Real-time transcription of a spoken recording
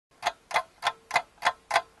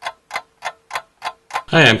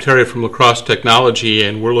Hi, I'm Terry from Crosse Technology,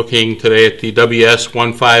 and we're looking today at the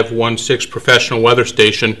WS-1516 Professional Weather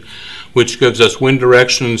Station, which gives us wind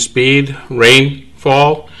direction and speed,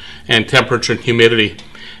 rainfall, and temperature and humidity.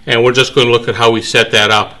 And we're just going to look at how we set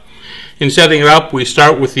that up. In setting it up, we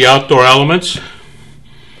start with the outdoor elements.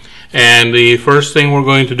 And the first thing we're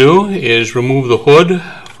going to do is remove the hood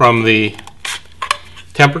from the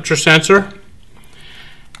temperature sensor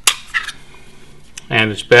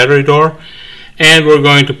and its battery door. And we're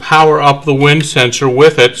going to power up the wind sensor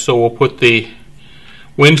with it, so we'll put the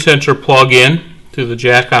wind sensor plug in to the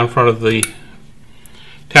jack on front of the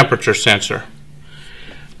temperature sensor.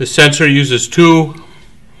 The sensor uses two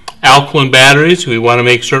alkaline batteries. We want to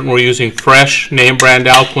make certain we're using fresh name brand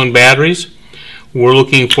alkaline batteries. We're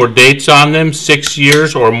looking for dates on them 6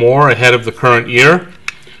 years or more ahead of the current year.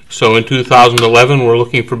 So in 2011 we're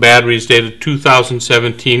looking for batteries dated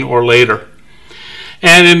 2017 or later.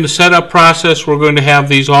 And in the setup process, we're going to have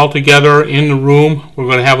these all together in the room. We're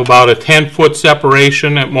going to have about a 10-foot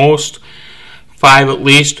separation at most, 5 at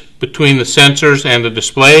least, between the sensors and the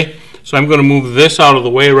display. So I'm going to move this out of the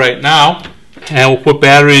way right now, and we'll put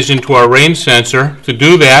batteries into our rain sensor. To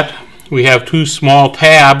do that, we have two small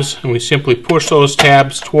tabs, and we simply push those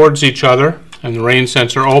tabs towards each other, and the rain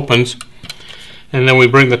sensor opens. And then we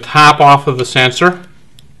bring the top off of the sensor.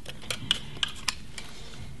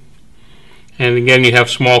 And again, you have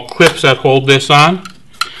small clips that hold this on.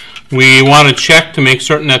 We want to check to make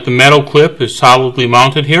certain that the metal clip is solidly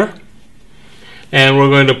mounted here. And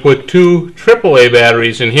we're going to put two AAA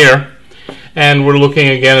batteries in here. And we're looking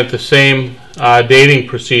again at the same dating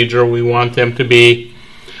procedure. We want them to be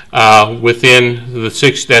within the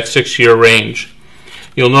that 6-year range.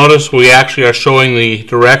 You'll notice we actually are showing the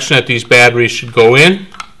direction that these batteries should go in.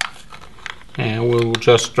 And we'll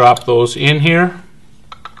just drop those in here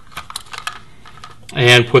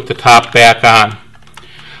and put the top back on.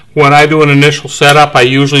 When I do an initial setup, I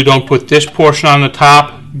usually don't put this portion on the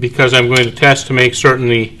top because I'm going to test to make certain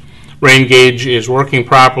the rain gauge is working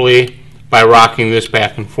properly by rocking this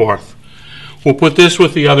back and forth. We'll put this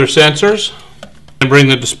with the other sensors and bring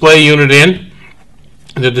the display unit in.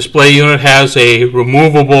 The display unit has a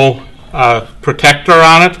removable protector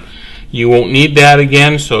on it. You won't need that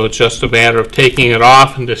again, so it's just a matter of taking it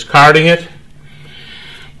off and discarding it.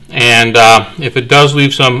 And if it does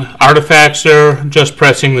leave some artifacts there, just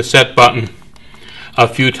pressing the set button a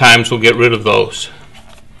few times will get rid of those.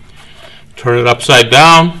 Turn it upside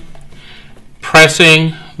down,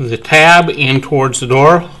 pressing the tab in towards the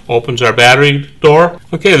door opens our battery door.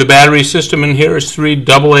 Okay, the battery system in here is 3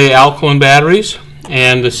 AA alkaline batteries,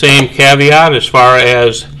 and the same caveat as far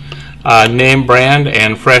as name brand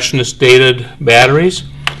and freshness dated batteries.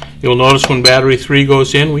 You'll notice when battery 3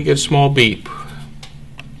 goes in, we get a small beep.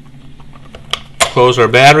 Close our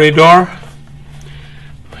battery door,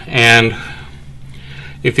 and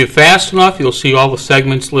if you're fast enough, you'll see all the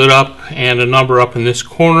segments lit up and a number up in this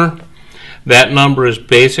corner. That number is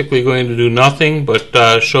basically going to do nothing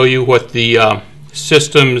but show you what the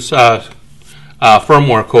system's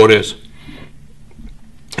firmware code is.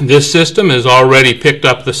 This system has already picked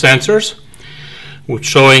up the sensors, which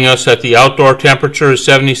showing us that the outdoor temperature is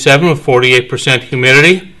 77 with 48%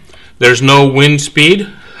 humidity. There's no wind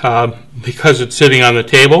speed because it's sitting on the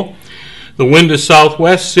table. The wind is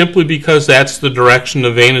southwest simply because that's the direction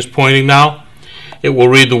the vane is pointing now. It will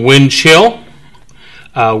read the wind chill.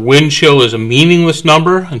 Wind chill is a meaningless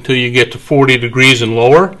number until you get to 40 degrees and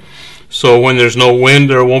lower. So when there's no wind,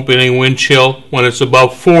 there won't be any wind chill. When it's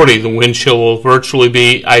above 40, the wind chill will virtually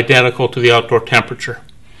be identical to the outdoor temperature.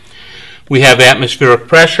 We have atmospheric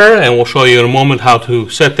pressure, and we'll show you in a moment how to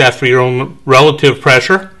set that for your own relative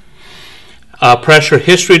pressure. Pressure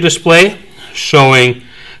history display showing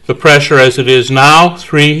the pressure as it is now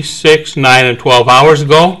 3, 6, 9, and 12 hours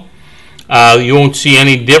ago. You won't see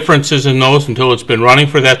any differences in those until it's been running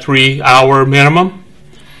for that 3-hour minimum.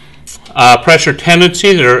 Pressure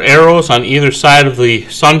tendency, there are arrows on either side of the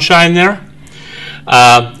sunshine there.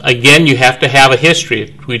 Again, you have to have a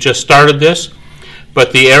history. We just started this,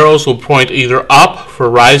 but the arrows will point either up for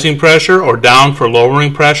rising pressure or down for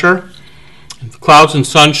lowering pressure. The clouds and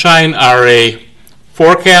sunshine are a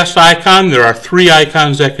forecast icon. There are 3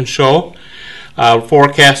 icons that can show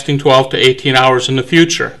forecasting 12 to 18 hours in the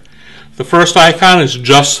future. The first icon is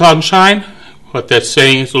just sunshine. What that's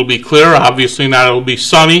saying is it'll be clear. Obviously not, it'll be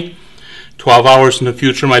sunny. 12 hours in the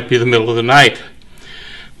future might be the middle of the night.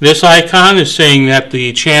 This icon is saying that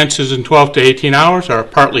the chances in 12 to 18 hours are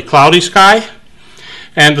partly cloudy sky.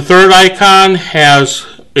 And the third icon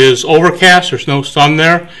is overcast. There's no sun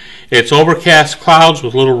there. It's overcast clouds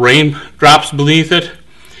with little raindrops beneath it.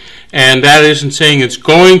 And that isn't saying it's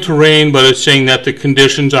going to rain, but it's saying that the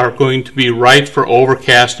conditions are going to be right for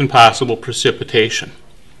overcast and possible precipitation.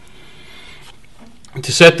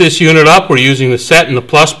 To set this unit up, we're using the set and the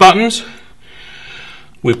plus buttons.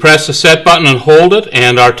 We press the set button and hold it,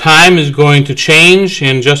 and our time is going to change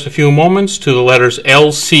in just a few moments to the letters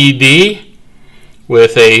LCD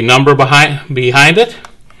with a number behind it.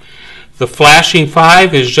 The flashing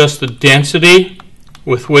 5 is just the density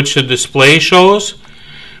with which the display shows.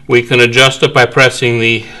 We can adjust it by pressing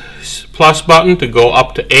the plus button to go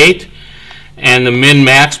up to 8 and the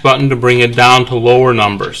min-max button to bring it down to lower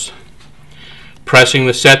numbers. Pressing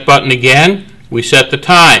the set button again, we set the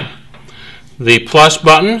time. The plus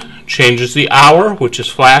button changes the hour, which is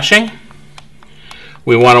flashing.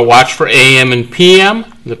 We want to watch for AM and PM.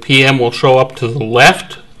 The PM will show up to the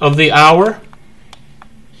left of the hour,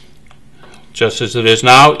 just as it is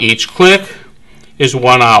now. Each click is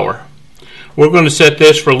 1 hour. We're going to set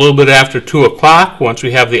this for a little bit after 2 o'clock. Once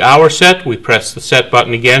we have the hour set, we press the set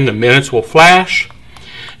button again. The minutes will flash.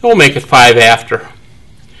 And we'll make it 5 after.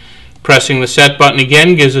 Pressing the set button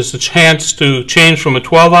again gives us a chance to change from a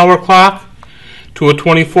 12-hour clock to a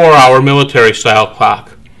 24-hour military-style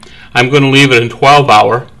clock. I'm going to leave it in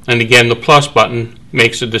 12-hour, and again the plus button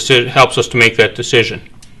makes a decision, helps us to make that decision.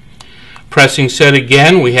 Pressing set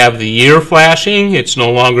again, we have the year flashing. It's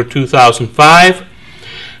no longer 2005,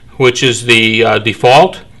 which is the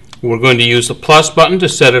default. We're going to use the plus button to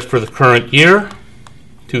set it for the current year,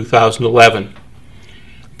 2011.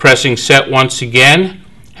 Pressing set once again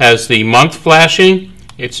has the month flashing.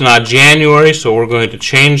 It's not January, so we're going to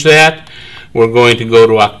change that. We're going to go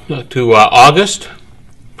to August.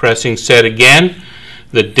 Pressing set again.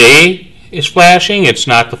 The day is flashing. It's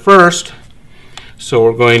not the 1st. So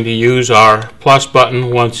we're going to use our plus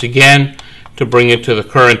button once again to bring it to the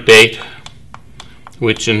current date,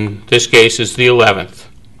 which in this case is the 11th.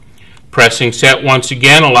 Pressing set once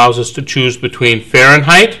again allows us to choose between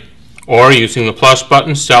Fahrenheit or, using the plus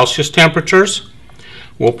button, Celsius temperatures.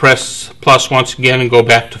 We'll press plus once again and go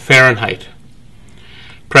back to Fahrenheit.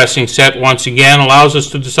 Pressing set once again allows us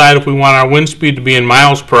to decide if we want our wind speed to be in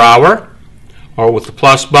miles per hour, or with the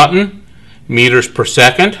plus button, meters per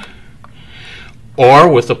second, or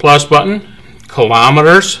with the plus button,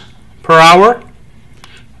 kilometers per hour,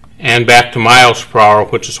 and back to miles per hour,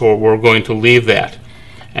 which is where we're going to leave that.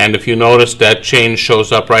 And if you notice, that change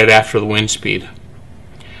shows up right after the wind speed.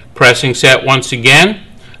 Pressing set once again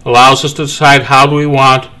allows us to decide how do we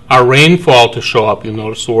want our rainfall to show up. You'll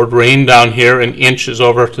notice the word rain down here and inches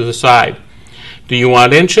over to the side. Do you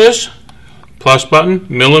want inches? Plus button,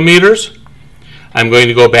 millimeters. I'm going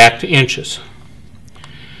to go back to inches.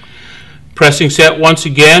 Pressing set once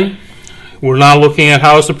again, we're now looking at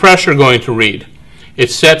how is the pressure going to read.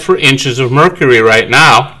 It's set for inches of mercury right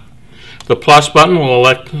now. The plus button will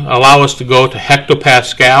allow us to go to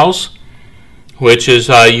hectopascals, which is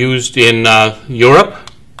used in Europe.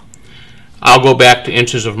 I'll go back to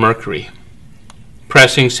inches of mercury.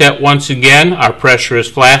 Pressing set once again, our pressure is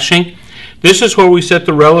flashing. This is where we set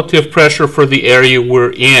the relative pressure for the area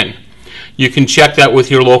we're in. You can check that with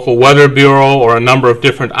your local weather bureau or a number of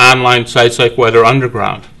different online sites like Weather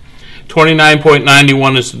Underground.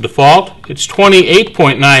 29.91 is the default. It's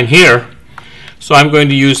 28.9 here, so I'm going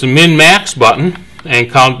to use the min-max button and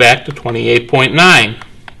count back to 28.9.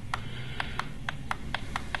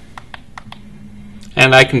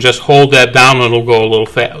 And I can just hold that down and it'll go a little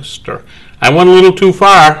faster. I went a little too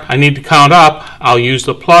far. I need to count up. I'll use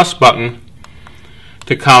the plus button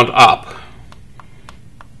to count up.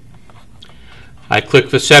 I click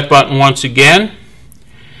the set button once again.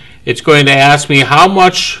 It's going to ask me how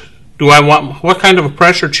much do I want, what kind of a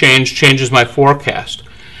pressure change changes my forecast.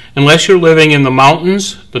 Unless you're living in the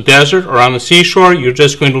mountains, the desert, or on the seashore, you're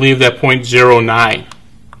just going to leave that 0.09.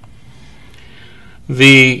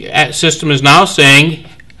 The system is now saying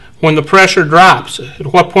when the pressure drops, at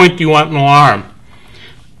what point do you want an alarm?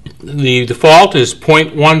 The default is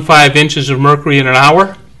 0.15 inches of mercury in an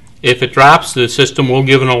hour. If it drops, the system will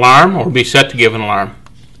give an alarm or be set to give an alarm.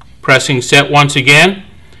 Pressing set once again,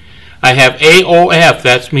 I have AOF.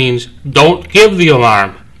 That means don't give the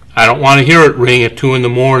alarm. I don't want to hear it ring at 2 in the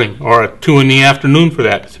morning or at 2 in the afternoon for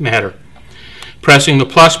that matter. Pressing the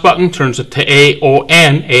plus button turns it to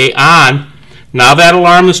AON, A on. Now that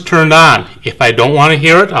alarm is turned on. If I don't want to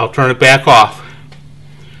hear it, I'll turn it back off.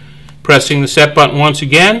 Pressing the set button once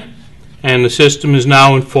again, and the system is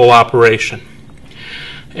now in full operation.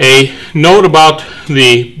 A note about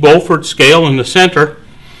the Beaufort scale in the center.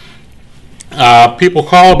 People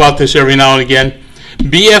call about this every now and again.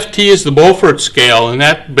 BFT is the Beaufort scale, and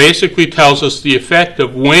that basically tells us the effect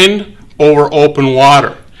of wind over open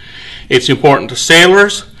water. It's important to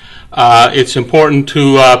sailors. It's important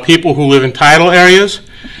to people who live in tidal areas,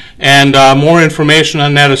 and more information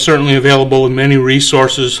on that is certainly available in many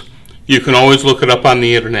resources. You can always look it up on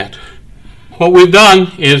the internet. What we've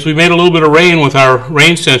done is we made a little bit of rain with our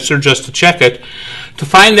rain sensor just to check it. To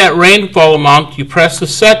find that rainfall amount, you press the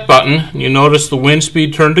set button, and you notice the wind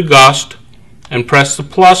speed turn to gust, and press the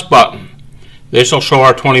plus button. This will show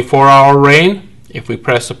our 24-hour rain. If we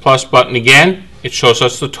press the plus button again, it shows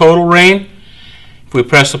us the total rain. If we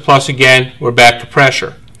press the plus again, we're back to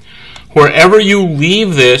pressure. Wherever you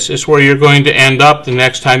leave this is where you're going to end up the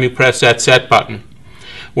next time you press that set button.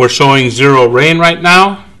 We're showing 0 rain right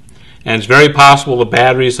now, and it's very possible the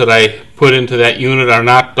batteries that I put into that unit are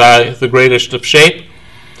not the greatest of shape.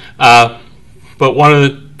 But one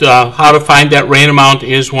of the how to find that rain amount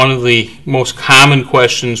is one of the most common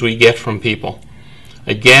questions we get from people.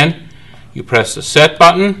 Again, you press the set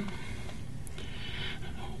button.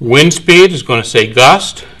 Wind speed is going to say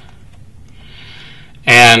gust,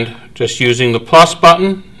 and just using the plus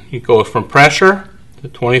button, you go from pressure to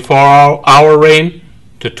 24-hour rain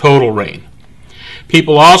to total rain.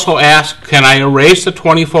 People also ask, can I erase the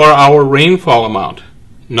 24-hour rainfall amount?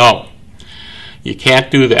 No, you can't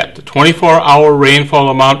do that. The 24-hour rainfall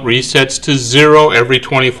amount resets to 0 every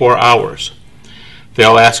 24 hours.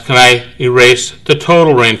 They'll ask, can I erase the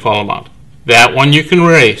total rainfall amount? That one you can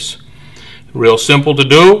erase. Real simple to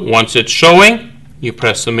do. Once it's showing, you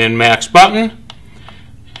press the min-max button,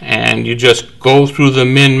 and you just go through the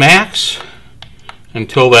min-max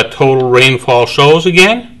until that total rainfall shows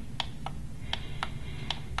again.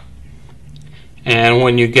 And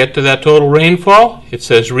when you get to that total rainfall, it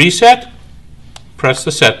says reset. Press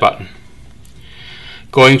the set button.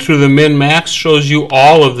 Going through the min-max shows you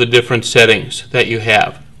all of the different settings that you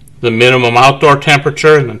have. The minimum outdoor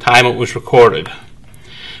temperature and the time it was recorded.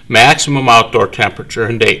 Maximum outdoor temperature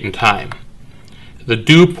and date and time. The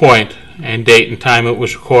dew point and date and time it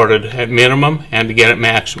was recorded at minimum and again at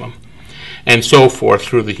maximum. And so forth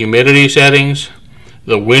through the humidity settings,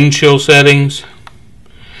 the wind chill settings,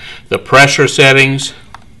 the pressure settings,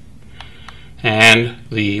 and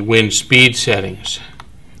the wind speed settings,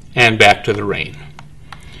 and back to the rain.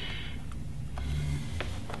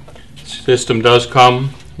 The system does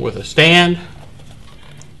come with a stand.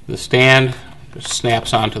 The stand just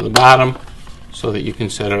snaps onto the bottom so that you can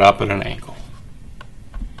set it up at an angle.